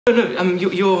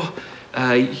No,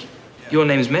 your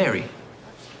name's Mary.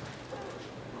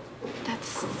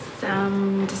 That's,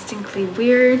 distinctly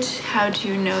weird. How do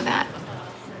you know that?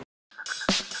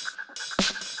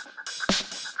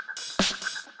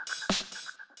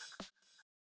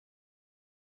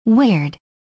 Weird.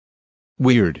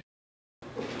 Weird.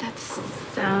 That's,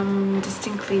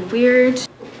 distinctly weird.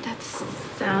 That's,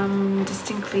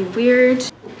 distinctly weird.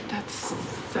 That's,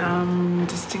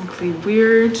 distinctly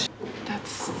weird.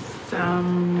 That's,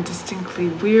 distinctly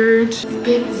weird.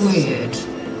 Bit weird.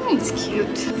 It's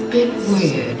cute. Bit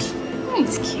weird.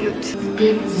 It's cute.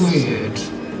 Bit weird.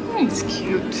 It's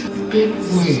cute. Bit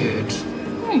weird.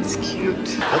 It's cute.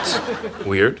 That's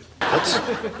weird.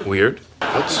 That's weird.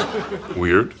 That's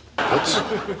weird.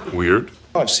 That's weird.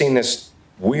 I've seen this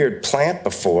weird plant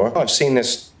before. I've seen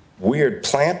this weird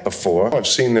plant before. I've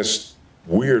seen this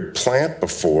weird plant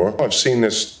before. I've seen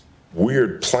this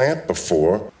weird plant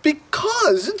before.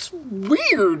 Because it's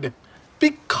weird.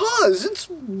 Because it's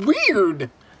weird.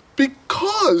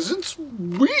 Because it's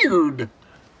weird.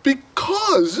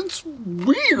 Because it's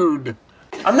weird.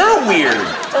 I'm not weird.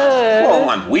 Well,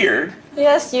 I'm weird.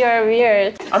 Yes, you are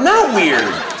weird. I'm not weird.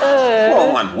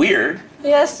 Well, I'm weird.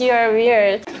 Yes, you are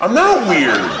weird. I'm not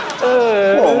weird.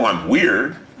 Well, I'm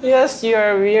weird. Yes, you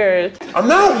are weird. I'm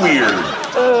not weird.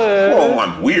 Well,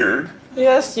 I'm weird.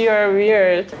 Yes, you are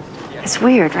weird. It's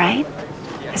weird, right?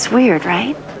 It's weird,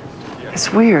 right?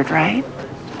 It's weird, right?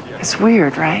 It's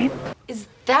weird, right? Is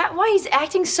that why he's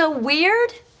acting so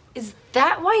weird? Is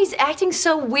that why he's acting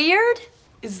so weird?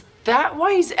 Is that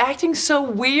why he's acting so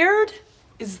weird?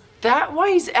 Is that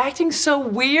why he's acting so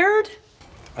weird?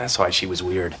 That's why she was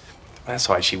weird. That's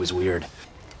why she was weird.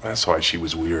 That's why she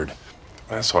was weird.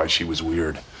 That's why she was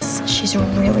weird. She's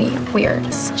really weird.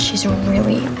 She's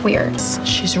really weird.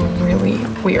 She's really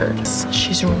weird.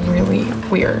 She's really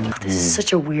weird. This is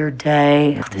such a weird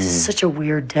day. This is such a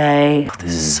weird day.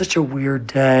 This is such a weird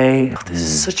day. This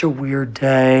is such a weird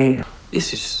day.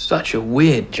 This is such a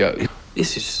weird joke.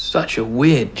 This is such a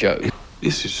weird joke.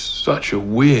 This is such a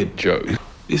weird joke.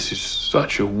 This is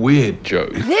such a weird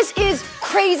joke. This is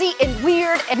crazy and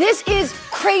weird. And this is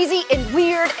crazy and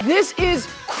weird. This is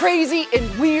crazy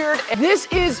and weird. This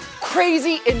is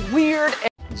crazy and weird.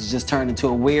 It's just turned into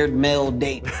a weird male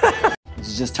date.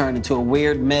 It's just turned into a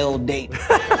weird male date.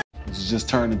 It's just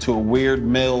turned into a weird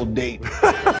male date.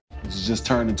 It's just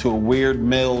turned into a weird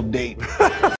male date.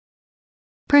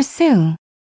 Pursue.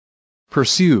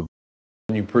 Pursue.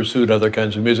 And you pursued other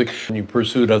kinds of music, and you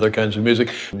pursued other kinds of music,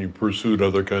 and you pursued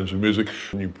other kinds of music,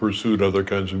 and you pursued other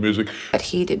kinds of music. But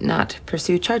he did not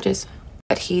pursue charges.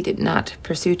 But he did not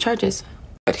pursue charges.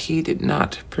 But he did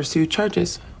not pursue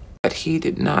charges. But he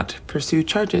did not pursue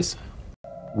charges.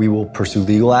 We will pursue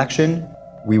legal action.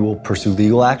 We will pursue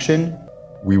legal action.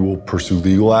 We will pursue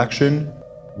legal action.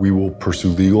 We will pursue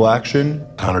legal action.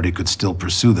 Connerty could still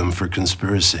pursue them for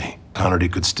conspiracy. Connerty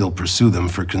could still pursue them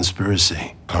for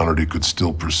conspiracy. Connerty could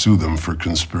still pursue them for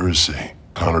conspiracy.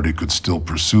 Connerty could still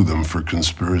pursue them for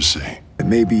conspiracy. It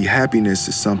may be happiness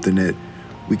is something that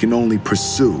we can only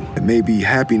pursue. It may be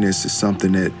happiness is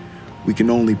something that we can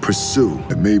only pursue.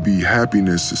 It may be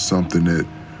happiness is something that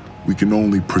we can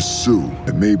only pursue.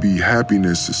 It may be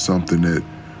happiness is something that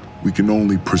we can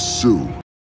only pursue.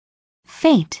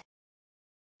 Fate.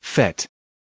 Fate.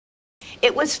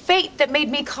 It was fate that made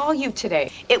me call you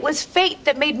today. It was fate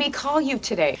that made me call you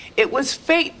today. It was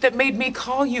fate that made me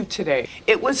call you today.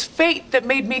 It was fate that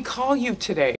made me call you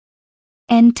today.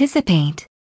 Anticipate.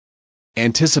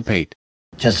 Anticipate.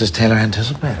 Just as Taylor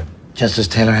anticipated. Just as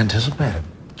Taylor anticipated.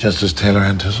 Just as Taylor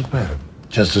anticipated.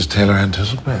 Just as Taylor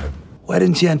anticipated. Why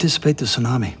didn't you anticipate the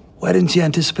tsunami? Why didn't you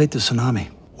anticipate the tsunami?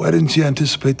 Why didn't you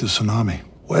anticipate the tsunami?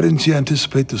 Why didn't you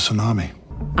anticipate the tsunami?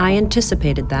 I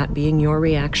anticipated that being your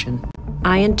reaction.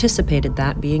 I anticipated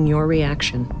that being your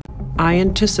reaction. I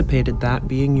anticipated that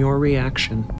being your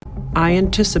reaction. I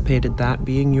anticipated that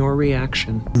being your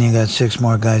reaction. And you got 6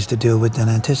 more guys to deal with than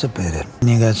anticipated. And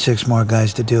you got 6 more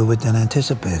guys to deal with than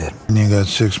anticipated. And you got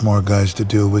 6 more guys to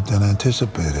deal with than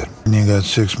anticipated. And you got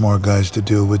 6 more guys to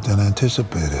deal with than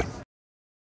anticipated.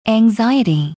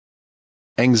 Anxiety.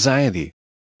 Anxiety.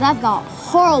 I've got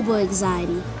horrible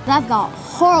anxiety. I've got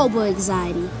horrible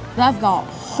anxiety. I've got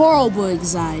horrible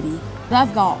anxiety.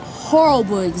 I've got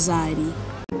horrible anxiety.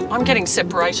 I'm getting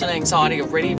separation anxiety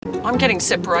already. I'm getting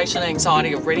separation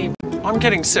anxiety already. I'm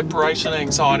getting separation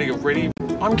anxiety already.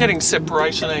 I'm getting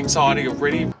separation anxiety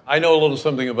already. I know a little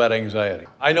something about anxiety.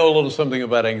 I know a little something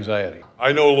about anxiety.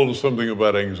 I know a little something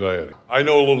about anxiety. I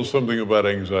know a little something about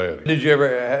anxiety. Did you ever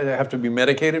have to be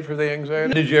medicated for the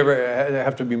anxiety? Did you ever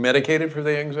have to be medicated for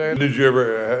the anxiety? Did you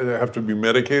ever have to be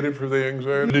medicated for the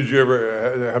anxiety? Did you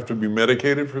ever have to be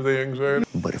medicated for the anxiety?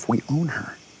 But if we own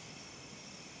her,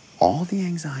 all the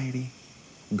anxiety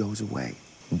goes away.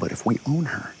 But if we own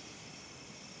her,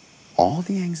 all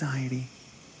the anxiety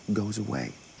goes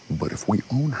away. But if we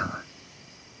own her,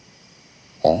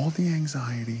 all the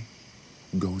anxiety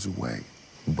goes away.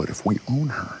 But if we own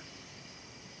her,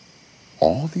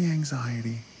 all the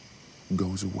anxiety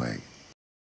goes away.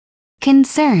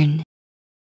 Concern.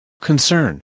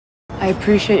 Concern. I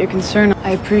appreciate your concern.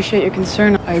 I appreciate your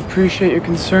concern. I appreciate your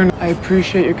concern. I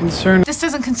appreciate your concern. This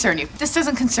doesn't concern you. This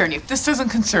doesn't concern you. This doesn't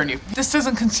concern you. This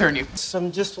doesn't concern you.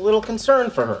 Some just a little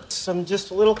concern for her. Some just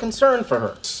a little concern for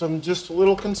her. Some just a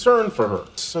little concern for her.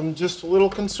 Some just a little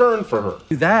concern for her.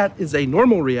 That is a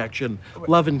normal reaction,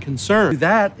 love and concern.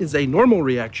 That is a normal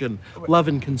reaction, love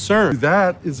and concern.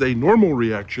 That is a normal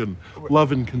reaction,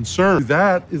 love and concern.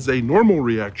 That is a normal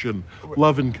reaction,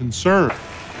 love and concern.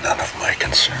 None of my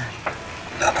concern.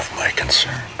 None of my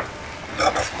concern.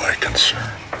 None of my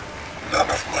concern. None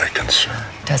of my concern.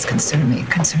 Does concern me,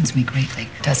 concerns me greatly.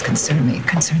 Does concern me,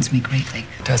 concerns me greatly.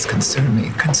 Does concern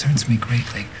me, concerns me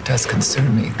greatly. Does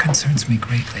concern me, concerns me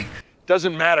greatly.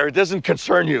 Doesn't matter, it doesn't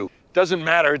concern you. Doesn't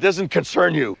matter, it doesn't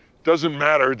concern you. Doesn't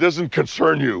matter, it doesn't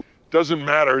concern you. Doesn't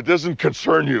matter, it doesn't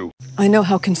concern you. I know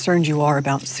how concerned you are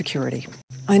about security.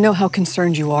 I know how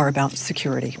concerned you are about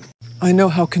security. I know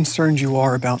how concerned you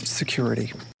are about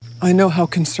security. I know how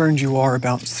concerned you are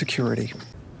about security.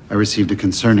 I received a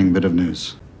concerning bit of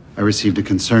news. I received a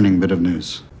concerning bit of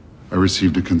news. I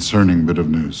received a concerning bit of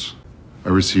news. I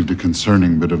received a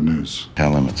concerning bit of news.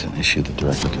 Tell him it's an issue that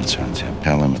directly concerns him.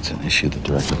 Tell him it's an issue that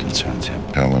directly concerns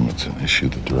him. Tell him it's an issue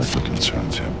that directly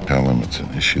concerns him. Tell him it's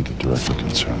an issue that directly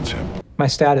concerns him. My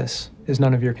status is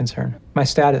none of your concern. My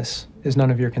status is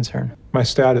none of your concern. My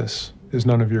status is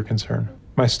none of your concern.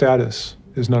 My status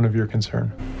is none of your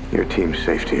concern. Your team's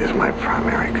safety is my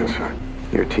primary concern.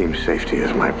 Your team's safety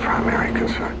is my primary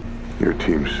concern. Your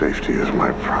team's safety is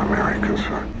my primary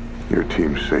concern. Your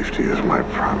team's safety is my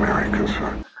primary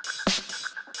concern.